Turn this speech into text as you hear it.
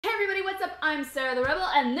what's up? I'm Sarah the Rebel,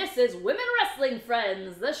 and this is Women Wrestling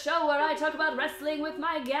Friends, the show where I talk about wrestling with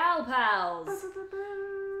my gal pals.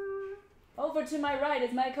 Over to my right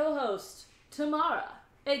is my co-host, Tamara,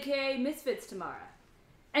 aka Misfits Tamara.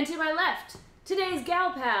 And to my left, today's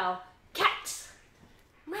gal pal, Kat.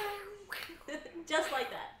 Just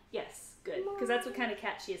like that. Yes, good, because that's what kind of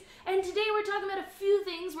cat she is. And today we're talking about a few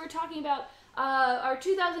things. We're talking about our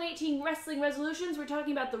 2018 wrestling resolutions. We're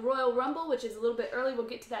talking about the Royal Rumble, which is a little bit early. We'll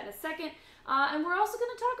get to that in a second. And we're also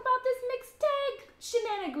going to talk about this mixed tag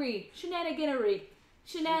shenaniganery.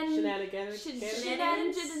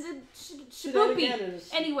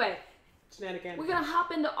 Anyway, we're going to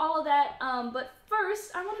hop into all of that. But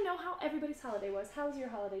first, I want to know how everybody's holiday was. How was your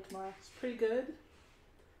holiday tomorrow? It's pretty good.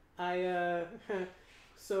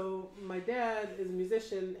 So my dad is a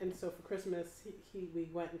musician, and so for Christmas, we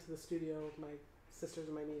went into the studio with my sisters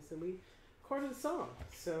and my niece, and we recorded a song.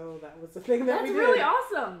 So that was the thing that we did. That's really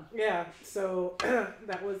awesome. Yeah, so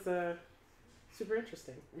that was super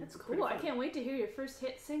interesting. That's cool. I can't wait to hear your first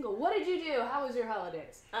hit single. What did you do? How was your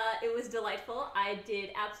holidays? It was delightful. I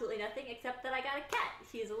did absolutely nothing except that I got a cat.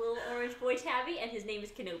 He's a little orange boy tabby, and his name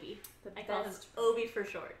is Kenobi. I call him Obi for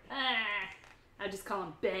short. I just call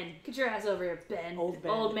him Ben. Get your ass over here, Ben. Old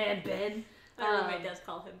Ben. Old man Ben. My roommate does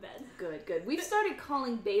call him Ben. Good. We've started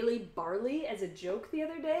calling Bailey Barley as a joke the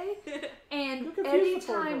other day, and You're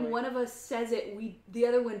anytime one of us says it, the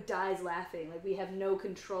other one dies laughing. Like we have no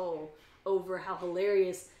control over how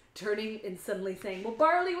hilarious turning and suddenly saying, "Well,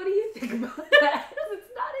 Barley, what do you think about that?" It's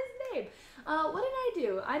not his name. What did I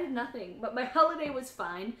do? I did nothing, but my holiday was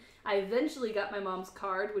fine. I eventually got my mom's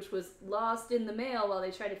card, which was lost in the mail while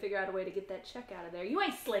they tried to figure out a way to get that check out of there. You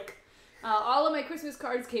ain't slick. All of my Christmas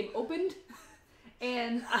cards came opened,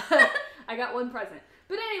 and I got one present.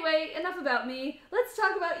 But anyway, enough about me. Let's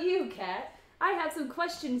talk about you, Kat. I have some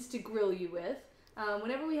questions to grill you with.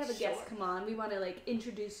 Whenever we have a guest come on, we want to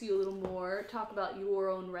introduce you a little more, talk about your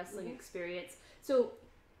own wrestling experience. So,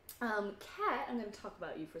 Kat, I'm going to talk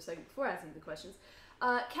about you for a second before asking the questions.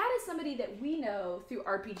 Kat is somebody that we know through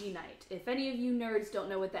RPG Night. If any of you nerds don't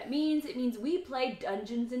know what that means, it means we play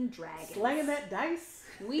Dungeons and Dragons. Slanging that dice.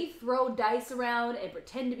 We throw dice around and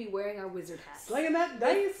pretend to be wearing our wizard hats. Slanging that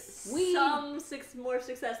dice. Some more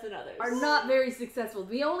success than others. Are not very successful.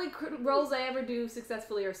 The only roles I ever do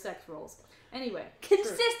successfully are sex roles. Anyway.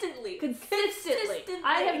 Consistently.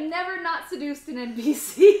 I have never not seduced an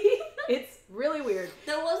NPC. It's really weird.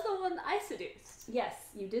 There was the one I seduced. Yes,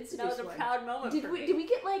 you did seduce one. That was a proud moment for me. Did we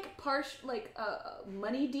get a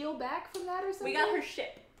money deal back from that or something? We got her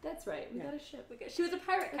ship. That's right. We got a ship. She was a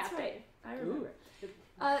pirate captain. Right. I remember.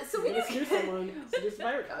 So we seduce someone. Seduce a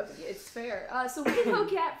pirate. It's fair. So we know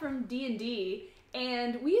Kat from D&D,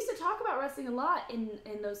 and we used to talk about wrestling a lot in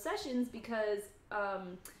those sessions because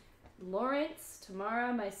Lawrence,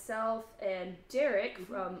 Tamara, myself, and Derek,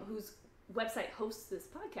 from whose website hosts this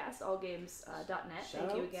podcast, allgames.net.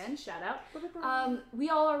 Thank you again. Shout out. We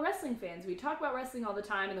all are wrestling fans. We talk about wrestling all the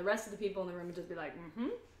time, and the rest of the people in the room would just be like,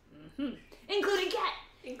 including Kat.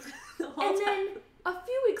 And then a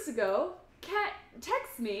few weeks ago, Kat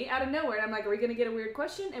texts me out of nowhere, and I'm like, are we going to get a weird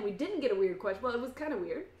question? And we didn't get a weird question. Well, it was kind of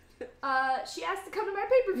weird. She asked to come to my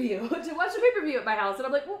pay-per-view, to watch the pay-per-view at my house. And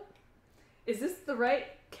I'm like, well, is this the right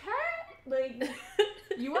Kat?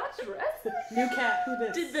 You watch wrestling? New Kat, who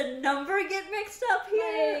this? Did the number get mixed up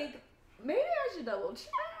here? Maybe I should double check.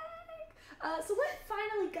 So what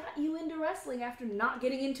finally got you into wrestling after not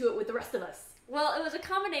getting into it with the rest of us? Well, it was a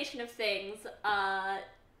combination of things,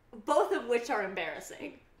 both of which are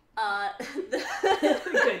embarrassing.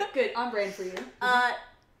 Good. On brand for you.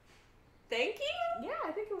 Thank you? Yeah,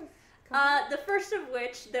 I think it was. The first of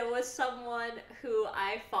which, there was someone who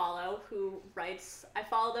I follow who writes. I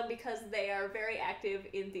follow them because they are very active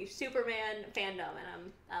in the Superman fandom,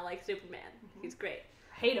 and I like Superman. He's great.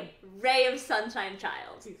 I hate him. Ray of Sunshine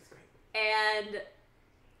Child. He's great. And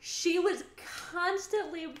she was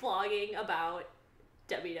constantly blogging about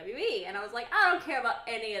WWE, and I was like, I don't care about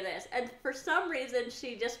any of this. And for some reason,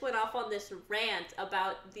 she just went off on this rant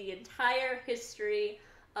about the entire history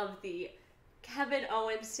of the Kevin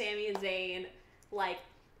Owens, Sami Zayn,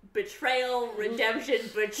 betrayal, redemption,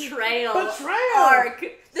 betrayal arc.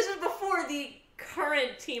 This is before the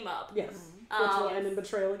current team up. Yes. Which will end in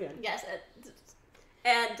betrayal again. Yes.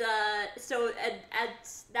 And so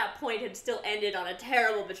at that point had still ended on a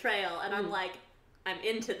terrible betrayal, and I'm like, I'm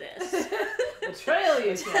into this. Betrayal,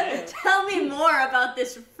 you say? Tell me more about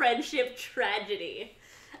this friendship tragedy.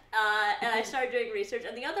 And I started doing research,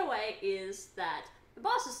 and the other way is that the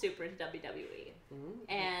boss is super into WWE,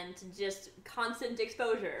 and just constant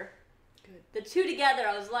exposure the two together,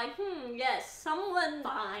 I was like, yes, someone.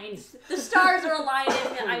 Fine. The stars are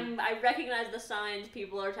aligning. I recognize the signs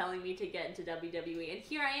people are telling me to get into WWE, and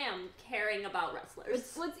here I am caring about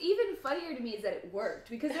wrestlers. What's even funnier to me is that it worked,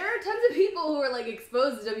 because there are tons of people who are like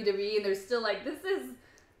exposed to WWE and they're still like, this is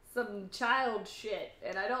some child shit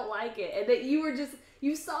and I don't like it, and that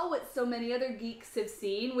you saw what so many other geeks have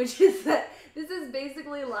seen, which is that this is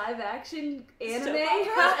basically live action anime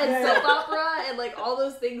and soap opera and like all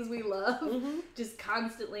those things we love, just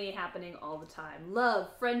constantly happening all the time. Love,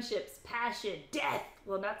 friendships, passion, death.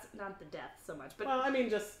 Well, not the death so much, but well, I mean,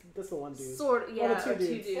 just this one dude. Sort of, yeah, two or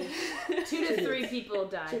two dudes. dudes. 2 to 3 people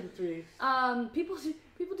die. 2 to 3.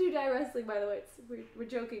 People do die wrestling, by the way. We're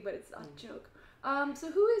joking, but it's not a joke.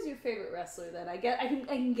 So who is your favorite wrestler then? I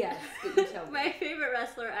can guess, but you tell me. My favorite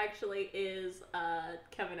wrestler actually is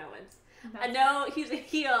Kevin Owens. That's I know he's a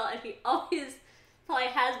heel and he always probably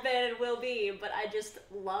has been and will be, but I just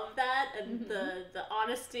love that and the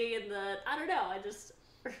honesty and I don't know, I just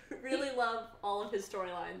really love all of his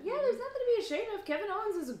storylines. Yeah, there's nothing to be ashamed of. Kevin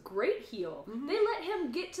Owens is a great heel. They let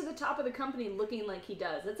him get to the top of the company looking like he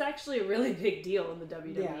does. That's actually a really big deal in the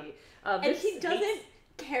WWE. And he doesn't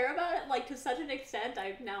care about it like to such an extent.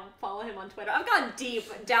 I now follow him on Twitter. I've gone deep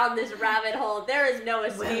down this rabbit hole. There is no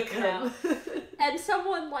escape now. And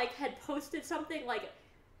someone like had posted something like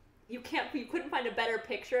you couldn't find a better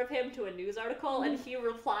picture of him to a news article, and he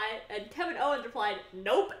replied, and Kevin Owens replied,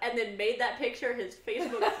 nope, and then made that picture his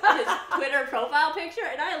Facebook, his Twitter profile picture,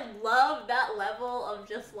 and I love that level of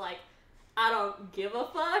just like, I don't give a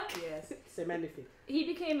fuck. Yes. C'est magnifique. He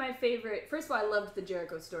became my favorite. First of all, I loved the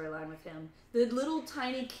Jericho storyline with him. The little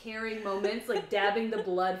tiny caring moments, like dabbing the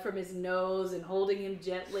blood from his nose and holding him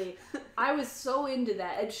gently. I was so into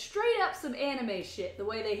that. And straight up some anime shit, the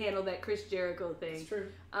way they handled that Chris Jericho thing. It's true.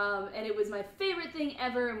 And it was my favorite thing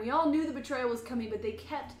ever, and we all knew the betrayal was coming, but they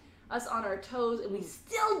kept us on our toes, and we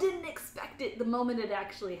still didn't expect it the moment it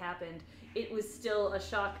actually happened. It was still a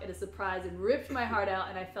shock and a surprise and ripped my heart out,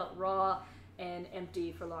 and I felt raw and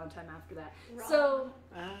empty for a long time after that. Raw. So,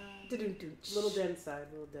 Little dead side.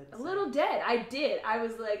 a little dead. I did. I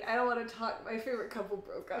was like, I don't want to talk. My favorite couple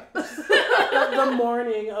broke up. The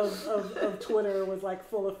morning of Twitter was like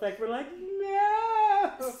full effect. We're like,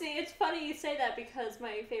 no. See, it's funny you say that because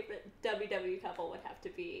my favorite WWE couple would have to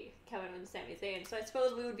be Kevin and Sami Zayn. So I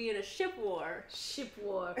suppose we would be in a ship war. Ship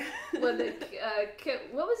war. Well,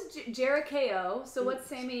 what was Jericho? So what's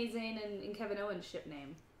Sami Zayn and Kevin Owens' ship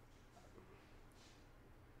name?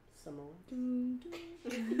 Samoan.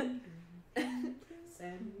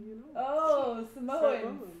 Oh,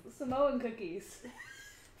 Samoan cookies.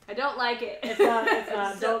 I don't like it. It's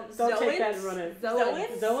not. Don't take that and run it.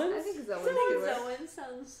 Zoans? Zoans? I think Zoans.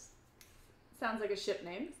 Zoan Sounds like a ship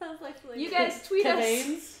name. sounds like You guys tweet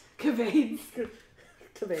us. Cavains.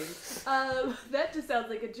 Cavains. That just sounds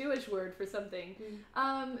like a Jewish word for something.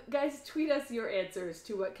 Guys, tweet us your answers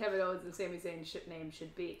to what Kevin Owens and Sami Zayn's ship name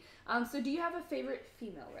should be. So do you have a favorite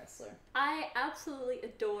female wrestler? I absolutely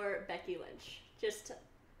adore Becky Lynch. Just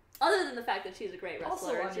other than the fact that she's a great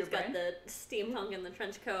Also wrestler, on she's your got brand. the steampunk and the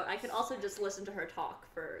trench coat. I can also just listen to her talk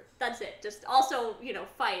for that's it. Just also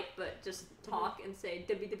fight, but just talk and say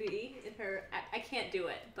WWE in her. I can't do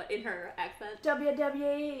it, but in her accent.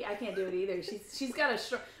 WWE. I can't do it either. She's got a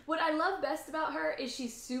strong. What I love best about her is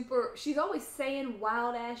she's always saying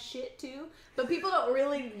wild ass shit too, but you don't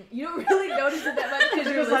really notice it that much because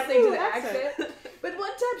you're Just like, listening to ooh, the accent. accent. But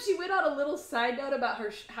one time she went on a little side note about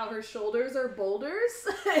how her shoulders are boulders.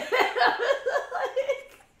 And I was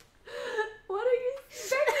like, what are you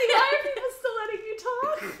expecting? Why are people still letting you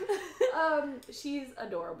talk? She's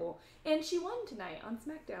adorable. And she won tonight on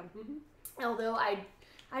SmackDown. Although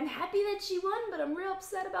I'm happy that she won, but I'm real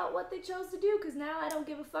upset about what they chose to do because now I don't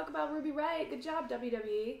give a fuck about Ruby Riott. Good job,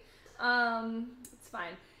 WWE. It's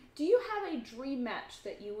fine. Do you have a dream match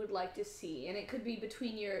that you would like to see? And it could be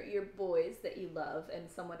between your boys that you love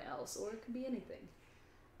and someone else, or it could be anything.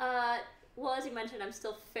 Well, as you mentioned, I'm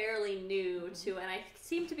still fairly new to, and I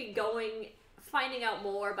seem to be finding out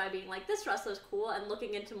more by being like, this wrestler's cool, and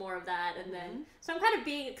looking into more of that, and then, so I'm kind of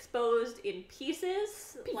being exposed in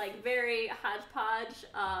pieces, like very hodgepodge,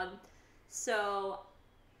 so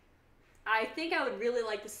I think I would really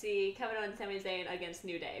like to see Kevin Owens and Sami Zayn against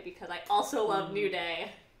New Day, because I also love New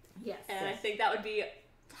Day. Yes. And I think that would be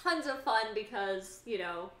tons of fun because,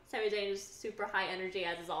 Sami Zayn is super high energy,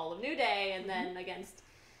 as is all of New Day, and then against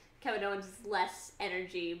Kevin Owens is less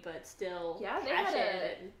energy, but still they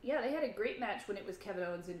had a great match when it was Kevin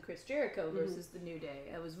Owens and Chris Jericho versus the New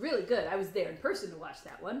Day. It was really good. I was there in person to watch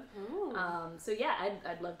that one. So yeah,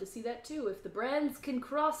 I'd love to see that too if the brands can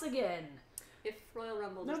cross again. if Royal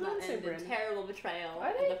Rumble No, does they're not the same end in brand. terrible betrayal, Are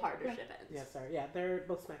and they? the partnership ends. Yeah, sorry. Yeah, they're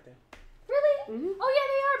both SmackDown. Really? Mm-hmm. Oh yeah,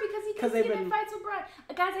 they are because he 'Cause keeps they've getting in been- fights with Brian.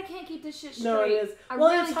 Guys, I can't keep this shit straight. No, it is. I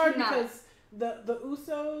Well, really it's hard cannot. because the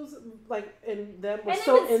Usos, like, and them were And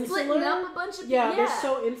so they've been splitting insular. up a bunch of Yeah, people. they're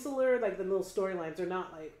so insular. Like the little storylines are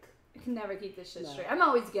not like. I can never keep this shit No. straight. I'm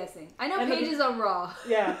always guessing. I know And Paige is on Raw.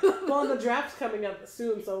 Yeah. Well, and the draft's coming up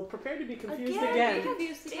soon, so prepare to be confused again.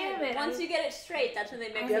 Damn it. Once you get it straight, that's when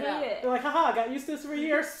they mix I it up. hate it. They're like, haha, got used to this for a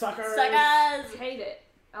year, suckers. Suckers! Hate it.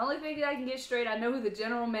 The only thing that I can get straight, I know who the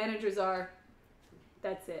general managers are.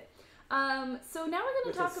 That's it. So now we're going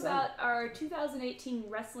Which to talk is about our 2018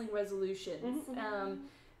 wrestling resolutions. Mhm.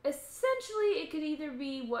 Essentially, it could either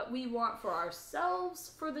be what we want for ourselves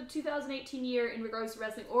for the 2018 year in regards to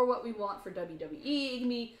wrestling, or what we want for WWE,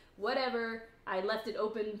 Iggy, whatever. I left it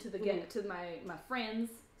open to the to my friends.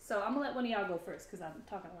 So I'm gonna let one of y'all go first because I'm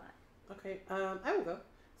talking a lot. Okay, I will go.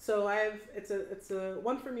 So it's a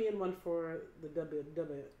one for me and one for the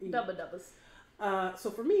WWE. Doubles. So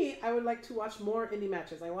for me, I would like to watch more indie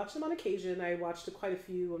matches. I watch them on occasion. I watched quite a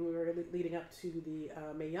few when we were leading up to the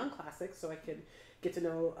Mae Young Classic, so I could get to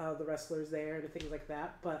know the wrestlers there and things like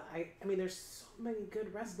that. But I mean, there's so many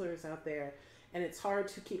good wrestlers out there, and it's hard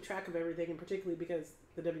to keep track of everything, and particularly because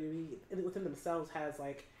the WWE within themselves has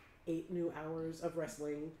like 8 new hours of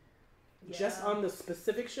wrestling just on the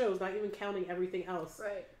specific shows, not even counting everything else,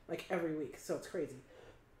 Right. like every week. So it's crazy.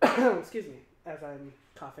 Excuse me, as I'm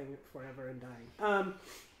coughing forever and dying.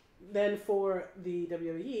 Then for the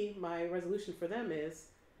WWE, my resolution for them is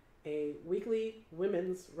a weekly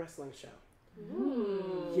women's wrestling show.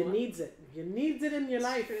 Ooh. You needs it. You needs it in your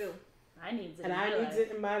life. True. I needs it. And in I my needs life.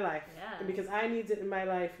 it in my life. Yeah. And because I needs it in my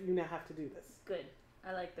life, you now have to do this. Good.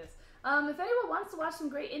 I like this. If anyone wants to watch some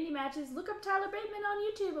great indie matches, look up Tyler Bateman on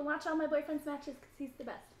YouTube and watch all my boyfriend's matches because he's the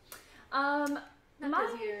best.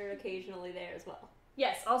 Because you're occasionally there as well.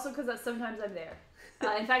 Yes, also because sometimes I'm there.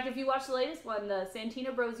 In fact, if you watch the latest one, the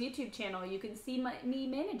Santino Bros YouTube channel, you can see me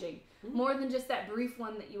managing. More than just that brief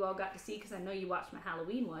one that you all got to see, because I know you watched my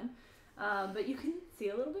Halloween one. But you can see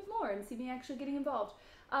a little bit more and see me actually getting involved.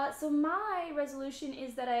 So my resolution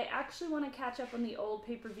is that I actually want to catch up on the old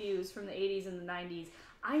pay-per-views from the 80s and the 90s.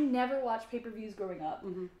 I never watched pay-per-views growing up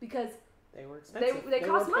because They were expensive. they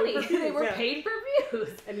cost were money. pay-per-views, They were yeah. pay-per-views.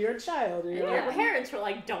 And you're a child. And you're Your like, parents were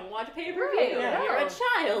like, don't watch pay-per-view. Right, yeah. You're a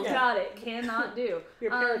child. Yeah. Got it. Cannot do.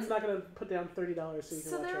 your parents not going to put down $30 so you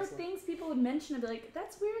can So watch there are wrestling. things people would mention and be like,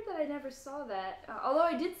 that's weird that I never saw that. Although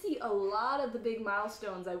I did see a lot of the big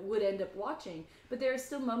milestones I would end up watching, but there are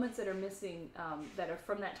still moments that are missing that are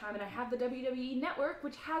from that time. And I have the WWE Network,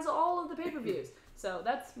 which has all of the pay-per-views. So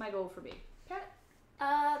that's my goal for me. Pat?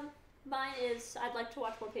 Mine is I'd like to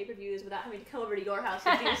watch more pay-per-views without having to come over to your house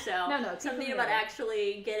to do so. No, keep Something them about there.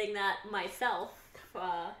 actually getting that myself.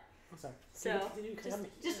 I'm sorry. So Did you come?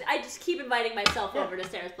 I just keep inviting myself Yeah. over to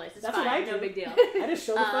Sarah's place. It's That's fine, what I no do. big deal. I just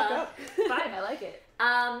show the fuck up. Fine, I like it.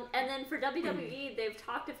 And then for WWE, they've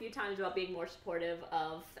talked a few times about being more supportive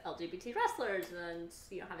of LGBT wrestlers and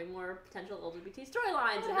having more potential LGBT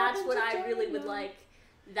storylines, and that's what I really would like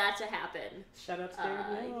that to happen. Shout out to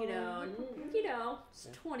Darren Young. It's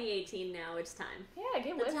 2018 now. It's time. Yeah,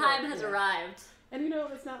 get The with time it. has Yeah. arrived. And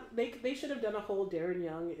it's not. They should have done a whole Darren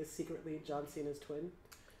Young is secretly John Cena's twin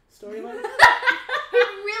storyline.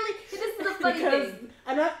 This is the funny Because thing.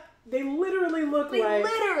 they literally look They like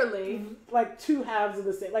literally. like two halves of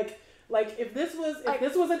the same. Like if this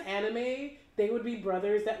was an anime, they would be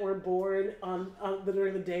brothers that were born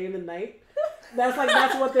during the day and the night.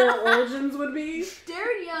 That's what their origins would be.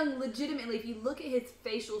 Darren Young, legitimately, if you look at his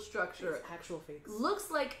facial structure, It's actual fakes. looks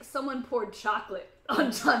like someone poured chocolate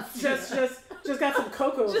on John Cena. Just got some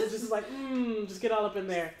cocoa. Just like just get all up in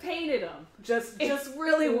there. Painted him. Just It's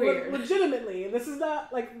really weird. Legitimately, this is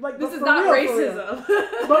not like This but is for not real, for racism.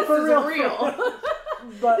 real. But for This real, is real.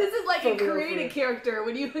 But This is like for a real, for create a real. character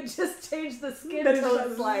when you would just change the skin Then it's tone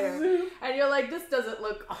just slider. zoom. And you're like, this doesn't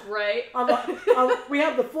look right. We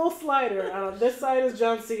have the full slider, and on this side is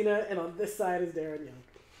John Cena, and on this side is Darren Young.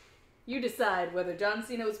 You decide whether John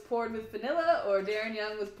Cena was poured with vanilla or Darren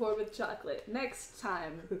Young was poured with chocolate. Next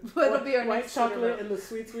time. It'll be our White next Twitter chocolate vote. and the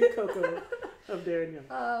sweet cocoa of Darren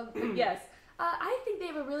Young. Yes. I think they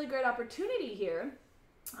have a really great opportunity here.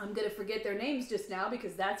 I'm going to forget their names just now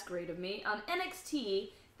because that's great of me. On NXT,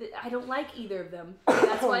 I don't like either of them.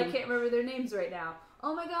 That's why I can't remember their names right now.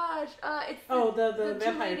 Oh my gosh. It's the two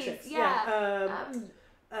vampire ladies. chicks. Yeah.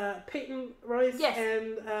 Peyton Royce Yes.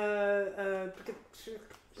 and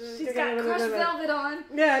She's got crushed velvet on.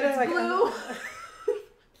 Yeah, I know, It's like blue.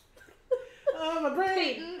 My brain.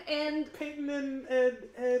 Peyton and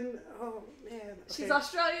and oh man, okay. she's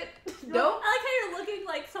Australian. No, No, I like how you're looking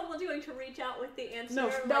like someone's going to reach out with the answer. No,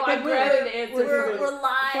 like, no, I'm grabbing the answer. We're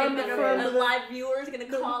live, From and the- a live viewer is going to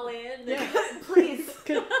No. call in. Yeah. Please.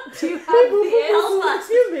 Could- Do you have Hey, boo, the boo, answer? boo, boo,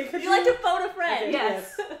 excuse me. Could You like to phone a friend. Okay.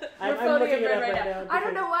 Yes. I'm We're phoning looking a it friend up right right now. now I don't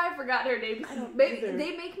because- know why I forgot her name. I don't Maybe either.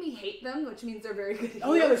 they make me hate them, which means they're very good.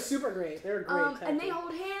 Oh yeah, healers. they're super great. They're a great. And tag they team.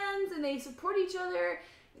 hold hands and they support each other.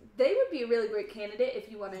 They would be a really great candidate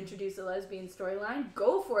if you want to introduce a lesbian storyline.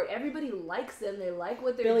 Go for it. Everybody likes them. They like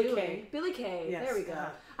what they're Billie doing. Kay. Billie Kay. Yes, There we go.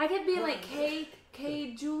 God. I kept being like K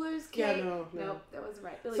Jewelers. K. Yeah, no. Nope, that wasn't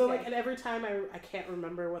right. Billie So Kay. like, and every time I can't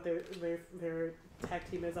remember what their tag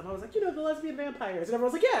team is, I'm always like, the lesbian vampires, and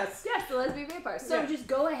everyone's like, yes. Yes, the lesbian vampire. So Yeah. just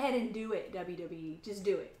go ahead and do it, WWE. Just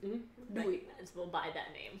do it. Mm-hmm. Do it. We'll buy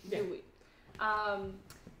that name. Yeah. Do it.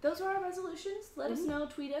 Those are our resolutions. Let us know.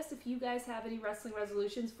 Tweet us if you guys have any wrestling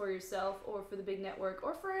resolutions for yourself or for the big network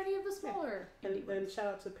or for any of the smaller indie And ones. shout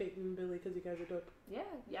out to Peyton and Billy because you guys are dope. Yeah,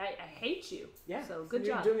 I hate you. Yeah. So good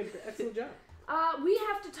You're job. doing an excellent job. We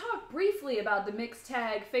have to talk briefly about the mixed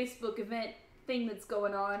tag Facebook event thing that's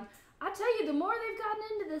going on. I tell you, the more they've gotten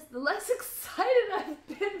into this, the less excited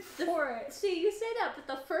I've been for it. See, you say that, but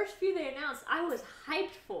the first few they announced, I was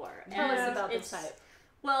hyped for. Tell us And about the it's- type.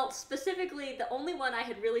 Well, specifically, the only one I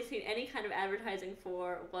had really seen any kind of advertising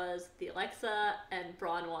for was the Alexa and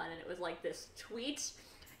Braun one, and it was like this tweet,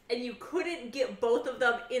 and you couldn't get both of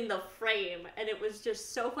them in the frame, and it was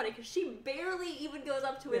just so funny because she barely even goes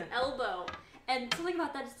up to an elbow, and something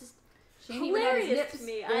about that is just She ain't even had his hilarious lips. to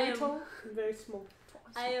me. Very tall, very small.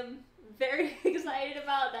 I am very excited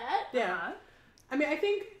about that. Yeah. Uh-huh. I mean, I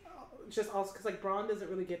think just also because like Braun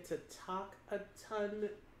doesn't really get to talk a ton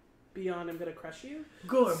beyond "I'm gonna crush you."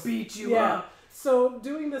 Gonna beat you Yeah. up. So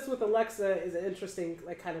doing this with Alexa is an interesting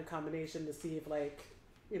like kind of combination to see if like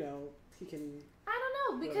he can. I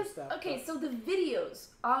don't know, because, stuff, okay, but- so the videos,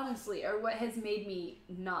 honestly, are what has made me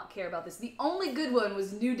not care about this. The only good one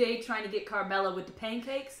was New Day trying to get Carmella with the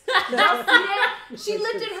pancakes. Did y'all see that? She That's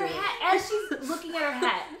lifted good her too. hat, as she's looking at her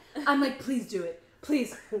hat, I'm like, please do it.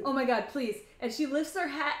 Please. Oh my god, please. And she lifts her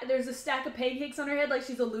hat, there's a stack of pancakes on her head like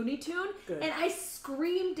she's a Looney Tune, Good. and I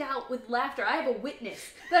screamed out with laughter. I have a witness.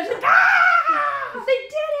 I was like, ah! They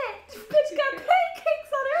did it! Bitch got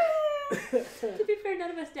pancakes on her head! To be fair,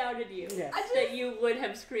 none of us doubted you Yes. I just- that you would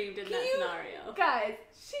have screamed in Can that you- scenario. Guys,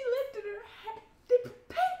 she lifted her head. They put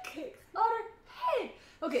pancakes on her head.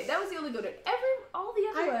 Okay, that was the only good one. All the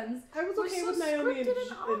other ones. I was We're okay so with Naomi and, scripted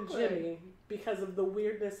and and awkward. Jimmy because of the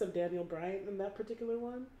weirdness of Daniel Bryan in that particular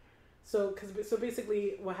one. So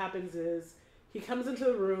basically what happens is he comes into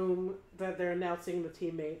the room that they're announcing the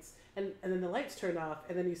teammates, and then the lights turn off,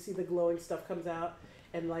 and then you see the glowing stuff comes out,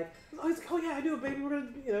 and like, he's like, oh yeah, I knew it, baby.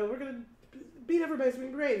 We're gonna beat everybody. It's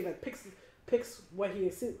been great. And like picks what he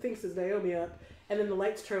thinks is Naomi up, and then the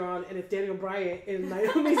lights turn on, and it's Daniel Bryan in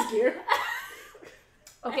Naomi's gear.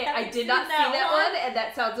 Okay, I I haven't did not seen see that that one. one, and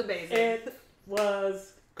that sounds amazing. It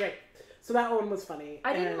was great. So that one was funny.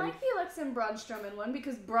 I didn't and- like the Alexa and Braun Strowman one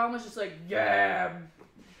because Braun was just like, yeah,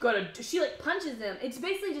 she like punches him. It's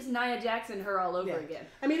basically just Nia Jackson, her all over Yeah. again.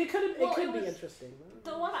 I mean, it could Well, be it was- interesting.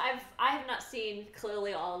 The one I have not seen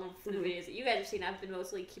clearly all of the videos that you guys have seen. I've been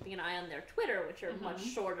mostly keeping an eye on their Twitter, which are much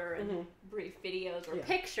shorter and brief videos or Yeah.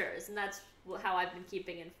 pictures, and that's how I've been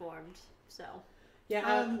keeping informed. So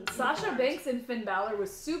Yeah. Sasha Banks and Finn Balor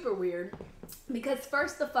was super weird because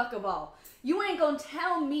first the fuck of all, you ain't gonna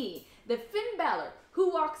tell me that Finn Balor, who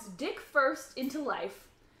walks dick first into life,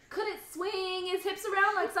 couldn't swing his hips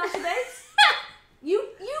around like Sasha Banks? You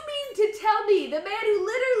mean to tell me the man who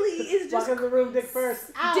literally is Walk just in the room, dick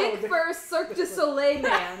first. Ow! dick first Cirque du Soleil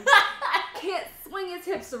man can't swing his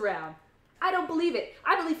hips around? I don't believe it.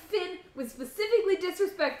 I believe Finn was specifically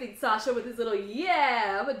disrespecting Sasha with his little,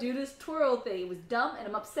 yeah, I'm gonna do this twirl thing. It was dumb, and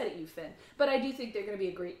I'm upset at you, Finn. But I do think they're gonna be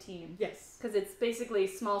a great team. Yes. Because it's basically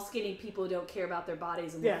small, skinny people who don't care about their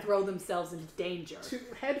bodies and Yeah. will throw themselves into danger.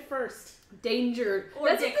 Head first. Danger. Or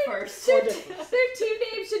That's dick what they first. should- Or dick first. Their team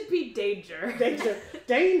name should be Danger. Danger.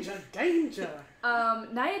 Danger. Danger.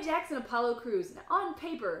 Nia Jackson, Apollo Crews. Now, on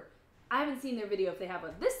paper, I haven't seen their video if they have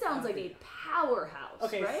one. This sounds like a powerhouse,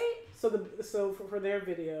 Okay. right? So for their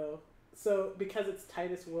video, so because it's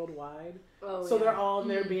Titus Worldwide, Oh, so yeah. they're all in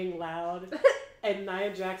there being loud, and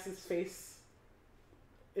Nia Jackson's face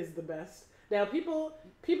is the best. Now people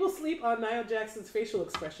sleep on Nia Jackson's facial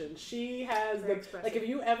expression. She has Very the expressive. like if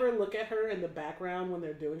you ever look at her in the background when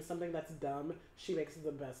they're doing something that's dumb, she makes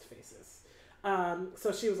the best faces.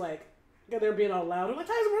 So she was like, they're being all loud. I'm like,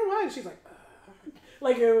 Titus Worldwide. And she's like, ugh.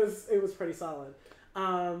 Like it was pretty solid.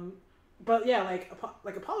 But yeah, like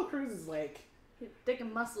Apollo Crews is like Thick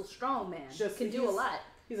and muscle, strong man. Just- can do a he's- lot.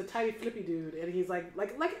 He's a tiny flippy dude, and he's like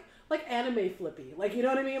anime flippy. Like, you know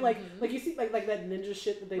what I mean? Like you see like that ninja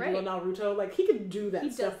shit that they do on Naruto. Like, he can do that He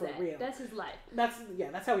stuff does for that. real. That's his life. That's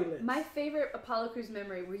how he lives. My favorite Apollo Crews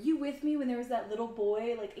memory. Were you with me when there was that little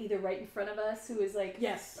boy, like either right in front of us, who was like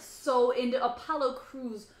Yes. so into Apollo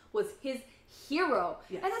Crews was his hero,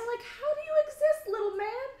 Yes. and I'm like, how do you exist, little man?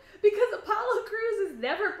 Because Apollo Crews is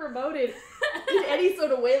never promoted in any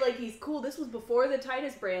sort of way like he's cool. This was before the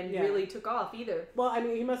Titus brand really took off either. Well, I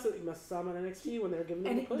mean, he must have saw him on NXT when they were giving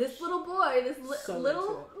him And the push. this little boy, this So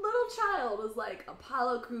little child was like,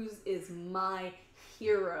 Apollo Crews is my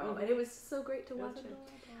hero. And it was so great to watch him.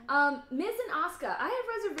 Miz and Asuka, I have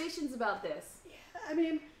reservations about this. I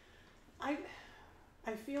mean, I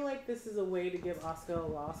feel like this is a way to give Asuka a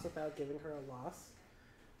loss without giving her a loss.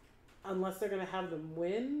 Unless they're going to have them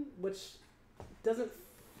win, which doesn't...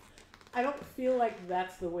 I don't feel like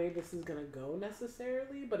that's the way this is going to go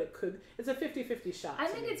necessarily, but it could... It's a 50-50 shot. I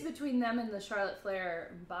think it's between them and the Charlotte Flair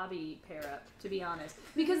and Bobby pair-up, to be honest.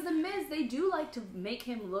 Because the Miz, they do like to make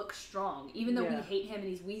him look strong. Even though we hate him and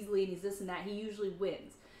he's Weasley and he's this and that, he usually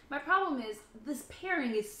wins. My problem is, this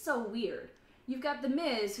pairing is so weird. You've got the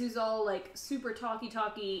Miz, who's all like super talky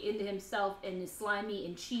into himself and is slimy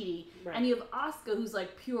and cheaty, and you have Asuka, who's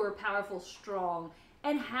like pure, powerful, strong,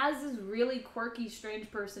 and has this really quirky, strange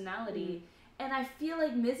personality. And I feel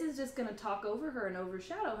like Miz is just gonna talk over her and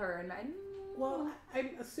overshadow her. And I'm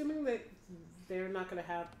assuming that they're not going to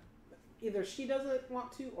have either she doesn't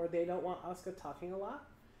want to or they don't want Asuka talking a lot.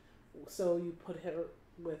 So you put her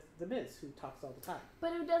with the Miz, who talks all the time.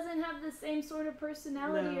 But who doesn't have the same sort of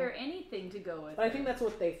personality or anything to go with. But I think that's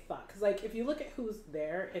what they thought. Because, like, if you look at who's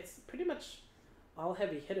there, it's pretty much all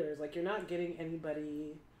heavy hitters. Like, you're not getting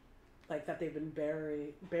anybody, like, that they've been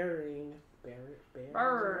burying.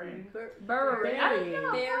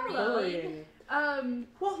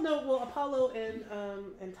 Well, Apollo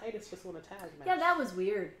and Titus just won a tag match. Yeah, that was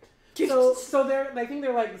weird. So I think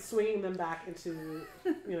they're like swinging them back into,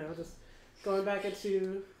 just going back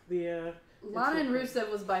into the. Lana and Rusev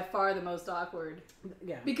was by far the most awkward.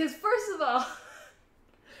 Yeah. Because first of all,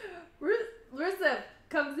 Rusev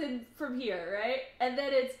comes in from here, right? And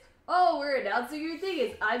then it's, oh, we're announcing your thing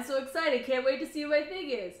is. I'm so excited. Can't wait to see what my thing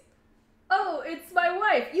is. Oh, it's my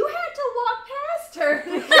wife. You had to walk past her.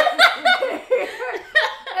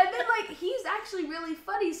 And then, like, he's actually really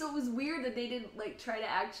funny, so it was weird that they didn't, like, try to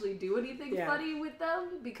actually do anything funny with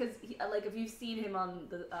them, because, like, if you've seen him on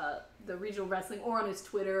the regional wrestling, or on his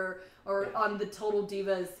Twitter, or on the Total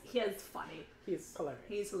Divas, he is funny. He's hilarious.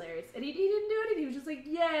 He's hilarious. And he didn't do anything. He was just like,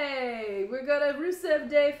 yay, we're gonna Rusev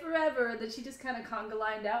Day forever. And then she just kind of conga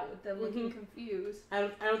lined out with them, looking confused. I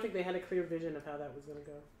don't think they had a clear vision of how that was going to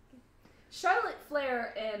go. Charlotte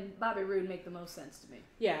Flair and Bobby Roode make the most sense to me.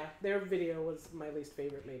 Yeah, their video was my least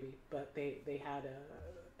favorite, maybe, but they had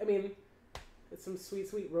it's some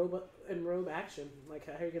sweet robe action. Like,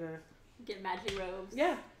 how are you gonna get matching robes?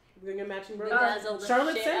 Yeah, they're gonna matching robes.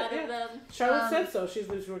 Charlotte said, them. Charlotte said so. She's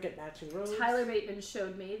going to get matching robes. Tyler Bateman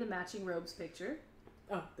showed me the matching robes picture.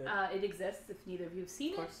 Oh, good. It exists. If neither of you have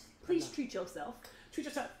seen it, please treat yourself. Treat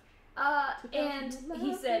yourself. And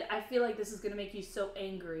he said, I feel like this is going to make you so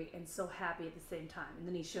angry and so happy at the same time. And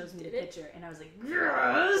then he shows me the picture, and I was like,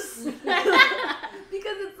 yes!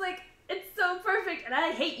 Because it's like, it's so perfect, and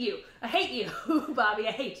I hate you. I hate you, Bobby.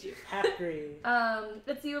 I hate you. Half agree.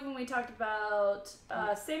 Let's see when we talked about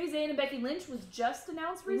Sami Zayn and Becky Lynch was just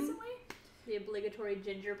announced recently. The obligatory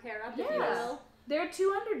ginger pair up, if you will. They're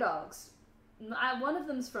two underdogs. One of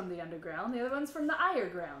them's from the underground, the other one's from the higher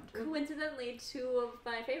ground. Coincidentally, two of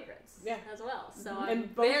my favorites as well. So I'm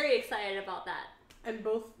very excited about that. And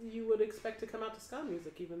both you would expect to come out to ska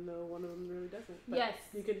music, even though one of them really doesn't. But yes.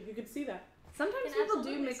 You could see that. Sometimes people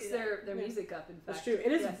do mix their music up, in fact. It's true.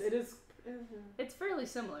 It is. Yes. It is. It's fairly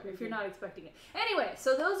similar if you're not expecting it. Anyway,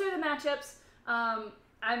 so those are the matchups.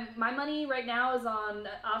 My money right now is on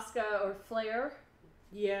Asuka or Flair.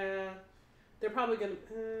 Yeah. They're probably gonna,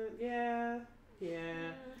 yeah.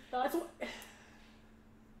 That's what,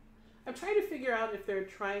 I'm trying to figure out if they're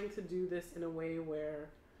trying to do this in a way where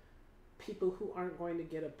people who aren't going to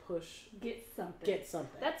get a push get something.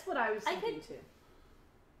 That's what I was thinking too.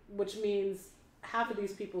 Which means half of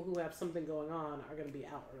these people who have something going on are going to be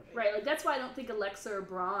out early. Right, like that's why I don't think Alexa or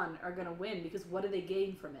Braun are going to win, because what do they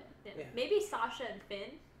gain from it? Yeah. Maybe Sasha and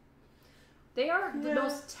Finn. They are the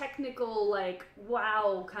most technical, like,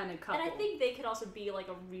 wow kind of couple. And I think they could also be, like,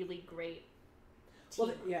 a really great team.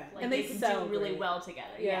 Well, yeah. Like, and they could sell do really well together.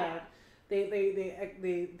 Yeah. They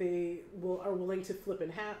are willing to flip in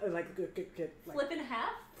half, like, get like, flip in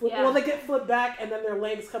half? Well, they get flipped back, and then their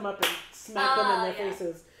legs come up and smack them in their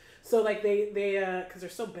faces. So like they because they're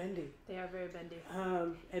so bendy. They are very bendy.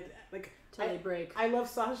 And like Till they break. I love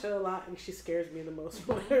Sasha a lot, and she scares me the most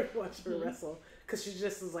when I watch her wrestle because she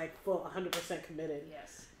just is like full 100% committed.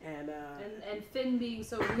 Yes. And Finn being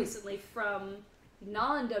so recently from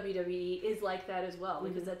non WWE is like that as well,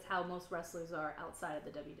 because that's how most wrestlers are outside of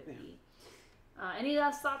the WWE. Any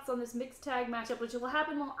last thoughts on this mixed tag matchup, which will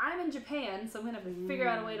happen while I'm in Japan, so I'm gonna have to figure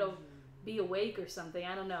out a way to be awake or something.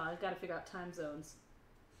 I don't know. I've got to figure out time zones.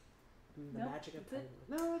 the Nope, magic of that's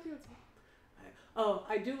time. No, I think that's.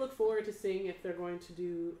 I do look forward to seeing if they're going to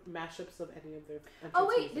do mashups of any of their. Oh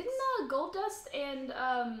wait, musics. didn't Goldust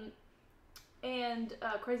and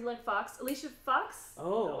Crazy Like Fox, Alicia Fox?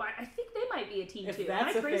 Oh, I think they might be a team if too. Am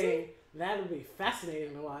that's I a crazy? thing, that would be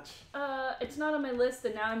fascinating to watch. It's not on my list,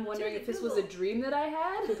 and now I'm wondering if this was a dream that I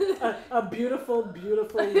had. a beautiful,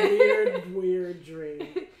 beautiful, weird dream.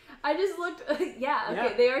 I just looked.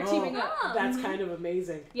 They are teaming up. That's kind of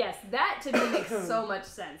amazing. Yes, that to me makes so much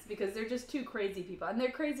sense because they're just two crazy people, and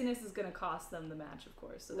their craziness is going to cost them the match, of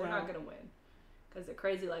course. So they're not going to win because they're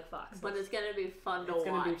crazy like Fox. But it's gonna be fun to It's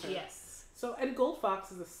gonna be watch. fun. Yes. So, and Gold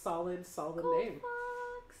Fox is a solid name.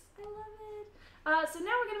 Fox, I love it. So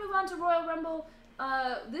now we're gonna move on to Royal Rumble.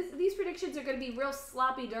 These predictions are gonna be real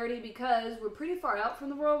sloppy, dirty because we're pretty far out from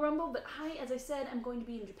the Royal Rumble. But as I said, I'm going to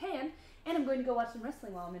be in Japan, and I'm going to go watch some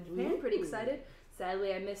wrestling while I'm in Japan. Ooh. Pretty excited.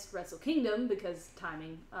 Sadly, I missed Wrestle Kingdom because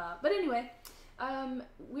timing. But anyway,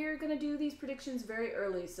 we're gonna do these predictions very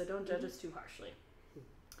early, so don't judge us too harshly.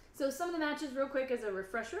 So some of the matches, real quick, as a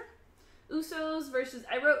refresher. Usos versus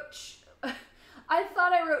I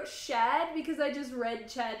thought I wrote Shad because I just read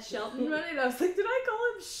Chad Shelton run it. I was like, did I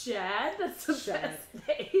call him Shad? That's the Shad. best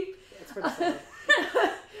name. It's pretty solid.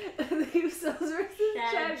 The Usos versus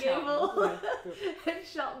Chad Shelton. Gable and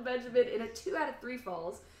Shelton Benjamin in a 2 out of 3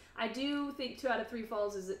 falls. I do think 2 out of 3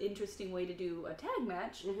 falls is an interesting way to do a tag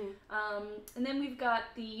match. And then we've got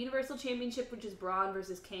the Universal Championship, which is Braun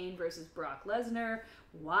versus Kane versus Brock Lesnar.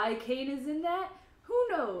 Why Kane is in that? Who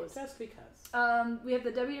knows? Just because. We have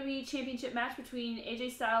the WWE Championship match between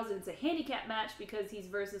AJ Styles, and it's a handicap match because he's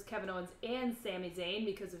versus Kevin Owens and Sami Zayn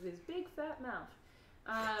because of his big fat mouth.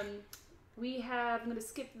 I'm going to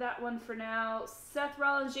skip that one for now. Seth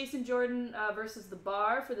Rollins, Jason Jordan versus The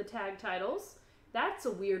Bar for the tag titles. That's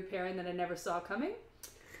a weird pairing that I never saw coming.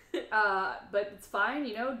 But it's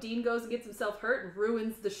fine, Dean goes and gets himself hurt and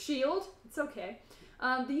ruins the Shield. It's okay.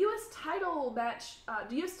 The U.S. title match,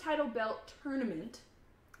 the U.S. title belt tournament.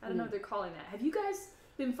 I don't know what they're calling that. Have you guys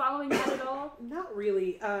been following that at all? Not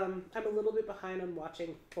really. I'm a little bit behind on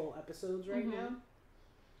watching full episodes right now,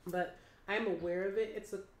 but I'm aware of it.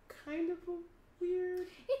 It's a kind of a weird.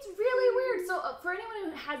 It's really weird. So for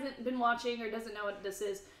anyone who hasn't been watching or doesn't know what this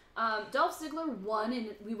is, Dolph Ziggler won, and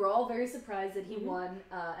we were all very surprised that he won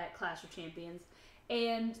at Clash of Champions.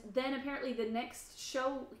 And then apparently the next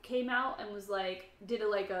show came out and was like, did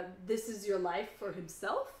a "This Is Your Life" for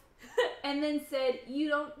himself. And then said, "You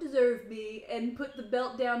don't deserve me," and put the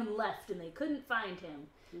belt down and left, and they couldn't find him.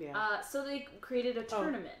 Yeah. So they created a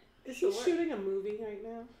tournament. Is he shooting a movie right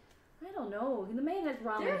now? I don't know. The man has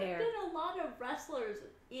ramen There have hair. been a lot of wrestlers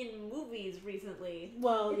in movies recently.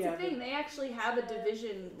 Well, It's a thing. They actually have a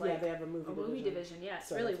division, they have a movie division. Yeah, it's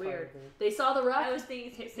So really that's part weird. of it. They saw The Rock. I was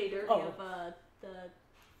thinking specifically Oh. of the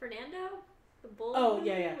Fernando, the Bull. Oh, movie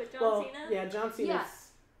yeah. with John Well, Cena. yeah, John Cena's. Yeah.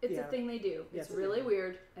 It's Yeah. a thing they do. Yeah, It's it's a really thing.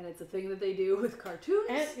 weird, and it's a thing that they do with cartoons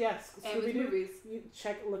And yes, and with Scooby-Doo. movies. You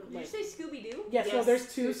look Did like. you say Scooby Doo? Yes, well, Yes.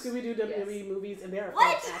 there's 2 There's- Scooby-Doo WWE movies, and they are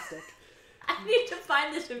What? fantastic. I need to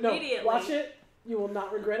find this No, immediately. watch it. You will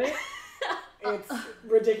not regret it. It's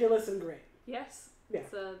ridiculous and great. Yes. Yeah.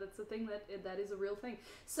 That's a thing that is a real thing.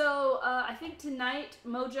 So I think tonight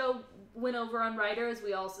Mojo went over on Ryder as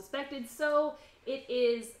we all suspected. So it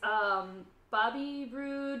is Bobby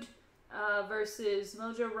Roode versus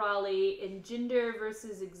Mojo Rawley and Jinder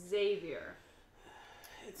versus Xavier.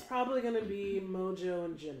 It's probably going to be Mojo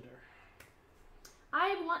and Jinder.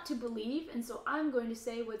 I want to believe, and so I'm going to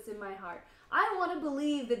say what's in my heart. I want to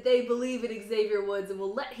believe that they believe in Xavier Woods and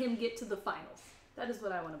will let him get to the finals. That is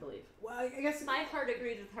what I want to believe. Well, I guess. My heart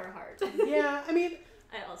agrees with her heart. Yeah, I mean,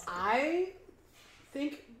 I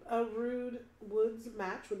think a Rude Woods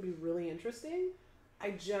match would be really interesting. I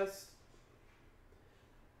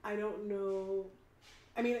don't know.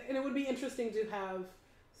 I mean, and it would be interesting to have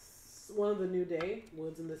one of the New Day,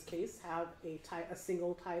 Woods in this case, have a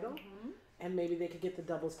single title. And maybe they could get the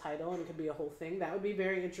doubles title and it could be a whole thing. That would be a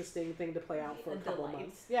very interesting thing to play out for a couple of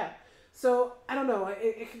months. Yeah. So, I don't know.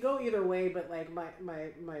 It could go either way, but like my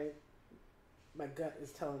gut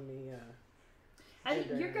is telling me I think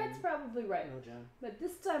Jinder your gut's and probably right. Mojo. But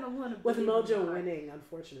this time I want to With believe in Mojo my heart. winning,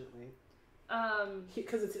 unfortunately.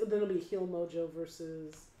 Because then it'll be heel Mojo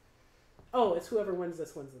versus. Oh, it's whoever wins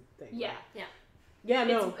this wins the thing. Yeah. Right? Yeah. Yeah,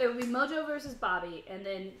 no. It'll be Mojo versus Bobby, and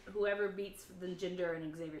then whoever beats the Jinder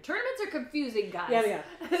and Xavier. Tournaments are confusing, guys.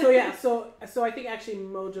 Yeah. So I think actually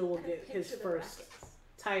Mojo will get his first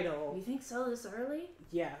title. You think so this early?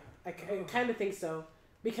 Yeah, I kind of think so,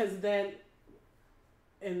 because then,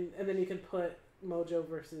 and then you can put Mojo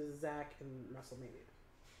versus Zack in WrestleMania,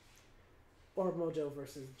 or Mojo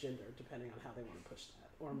versus Jinder, depending on how they want to push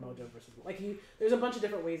that, or Mojo versus there's a bunch of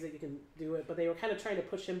different ways that you can do it, but they were kind of trying to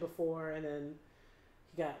push him before, and then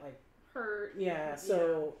he got hurt. Yeah,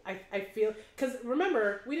 so yeah. I feel, because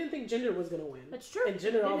remember, we didn't think Jinder was going to win. That's true. And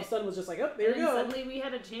Jinder all of a sudden was just like, oh, there we go. Suddenly we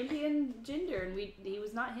had a champion Jinder, and he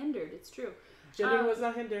was not hindered. It's true. Jinder was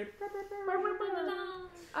not hindered.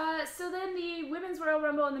 So then the Women's Royal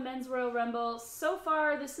Rumble and the Men's Royal Rumble. So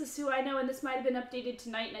far, this is who I know, and this might have been updated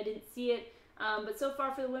tonight, and I didn't see it. But so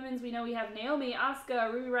far for the women's, we know we have Naomi,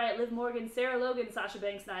 Asuka, Ruby Riott, Liv Morgan, Sarah Logan, Sasha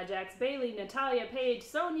Banks, Nia Jax, Bayley, Natalya, Paige,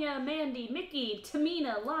 Sonya, Mandy, Mickey,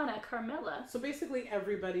 Tamina, Lana, Carmella. So basically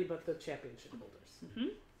everybody but the championship holders.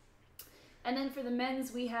 Mm-hmm. And then for the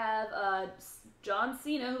men's, we have John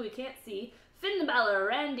Cena, who we can't see, Finn Balor,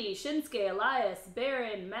 Randy, Shinsuke, Elias,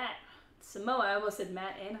 Baron, Matt, Samoa, I almost said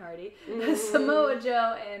Matt and Hardy, Samoa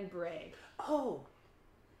Joe, and Bray. Oh,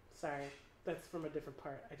 sorry. That's from a different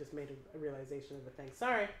part. I just made a realization of the thing.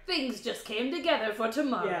 Sorry. Things just came together for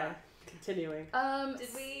tomorrow. Yeah. Continuing. Did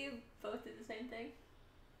we both do the same thing?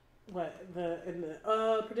 What? In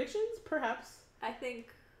the predictions? Perhaps. I think.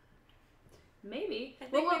 Maybe. I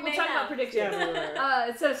think we'll talk about predictions. Yeah,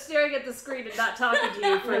 instead of staring at the screen and not talking to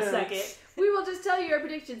you for a second, we will just tell you our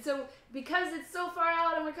predictions. So, because it's so far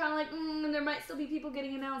out and we're kind of like, and there might still be people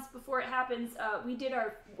getting announced before it happens, we did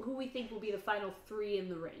who we think will be the final 3 in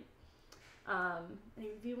the ring. Any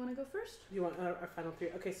of you want to go first? You want our final 3?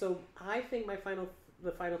 Okay, so I think the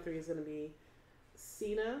final 3 is going to be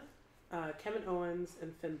Cena, Kevin Owens,